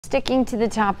Sticking to the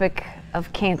topic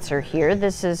of cancer here,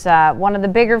 this is one of the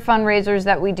bigger fundraisers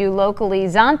that we do locally.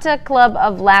 Zonta Club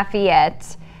of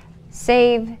Lafayette,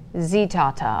 Save the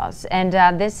Tatas. And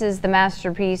this is the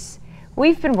masterpiece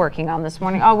we've been working on this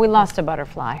morning. Oh, we lost a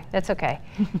butterfly. That's okay.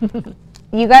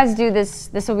 You guys do this,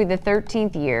 this will be the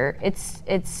 13th year. It's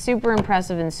super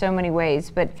impressive in so many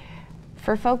ways, but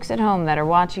for folks at home that are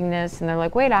watching this and they're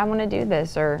like, wait, I want to do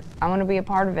this, or I want to be a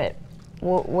part of it,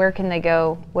 where can they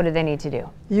go? What do they need to do?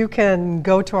 You can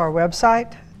go to our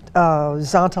website,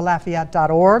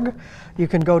 zontalafayette.org. You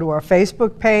can go to our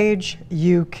Facebook page.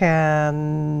 You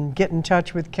can get in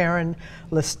touch with Karen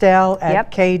Listel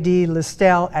at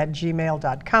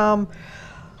kdlistel@gmail.com.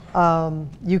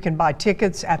 You can buy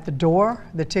tickets at the door.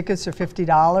 The tickets are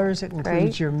 $50. It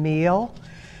includes your meal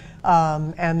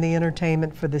and the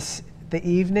entertainment for the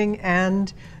evening,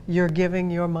 and you're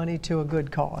giving your money to a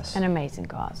good cause. An amazing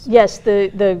cause. Yes,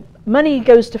 the money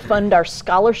goes to fund our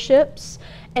scholarships,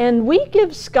 and we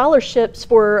give scholarships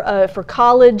for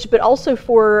college, but also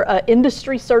for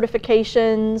industry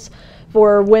certifications,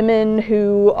 for women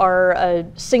who are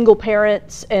single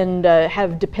parents and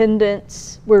have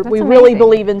dependents. We really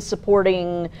believe in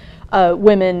supporting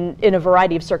women in a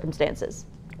variety of circumstances.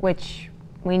 Which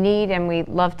we need and we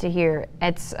love to hear.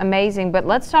 It's amazing, but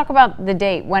let's talk about the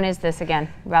date. When is this again?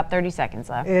 About 30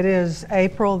 seconds left. It is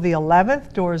April the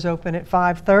 11th. Doors open at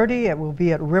 5:30. It will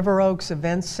be at River Oaks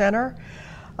Events Center.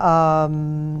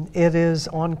 It is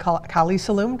on Kali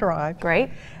Saloom Drive.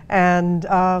 Great. And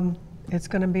it's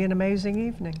going to be an amazing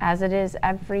evening. As it is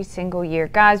every single year.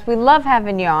 Guys, we love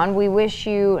having you on. We wish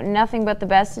you nothing but the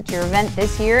best at your event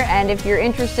this year. And if you're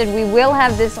interested, we will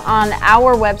have this on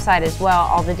our website as well.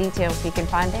 All the details you can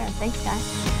find there. Thanks, guys.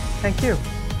 Thank you.